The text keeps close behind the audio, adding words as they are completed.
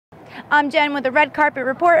I'm Jen with the Red Carpet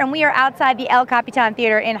Report, and we are outside the El Capitan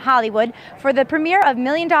Theater in Hollywood for the premiere of $1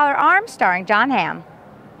 Million Arm starring Jon Hamm.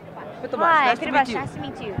 Hi, Pitobash, nice to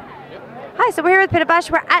meet you. Hi, so we're here with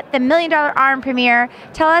Pitobash. We're at the $1 Million Arm premiere.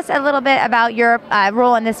 Tell us a little bit about your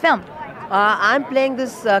role in this film. I'm playing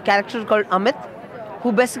this character called Amit,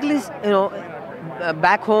 who basically,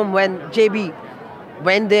 back home when JB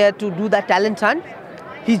went there to do that talent hunt,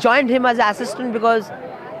 he joined him as an assistant because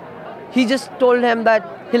he just told him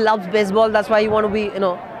that he loves baseball. That's why he want to be,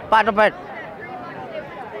 part of it.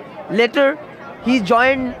 Later, he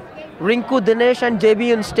joined Rinku, Dinesh, and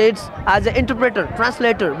JB in States as an interpreter,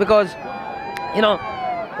 translator, because,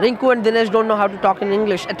 Rinku and Dinesh don't know how to talk in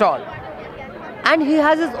English at all. And he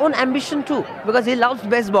has his own ambition too, because he loves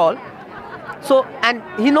baseball. So, and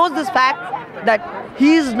he knows this fact that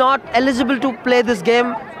he is not eligible to play this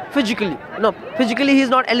game physically. Physically he's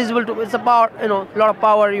not eligible to. It's about, a lot of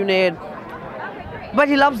power you need. But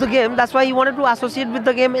he loves the game. That's why he wanted to associate with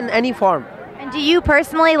the game in any form. And do you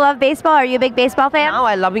personally love baseball? Are you a big baseball fan? Now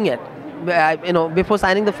I'm loving it. Before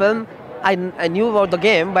signing the film, I knew about the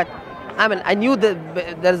game, but I knew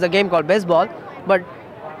that there's a game called baseball, but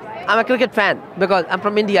I'm a cricket fan because I'm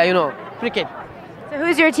from India, cricket. So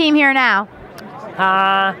who's your team here now?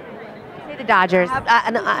 Say the Dodgers.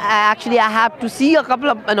 I have to see a couple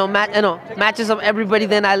of matches of everybody,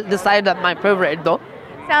 then I'll decide that my favorite though.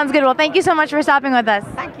 Sounds good. Well, thank you so much for stopping with us.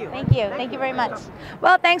 Thank you. Thank you. Thank you very much.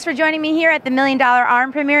 Well, thanks for joining me here at the $1 Million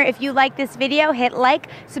Arm premiere. If you like this video, hit like,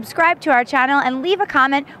 subscribe to our channel, and leave a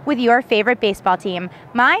comment with your favorite baseball team.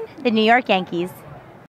 Mine, the New York Yankees.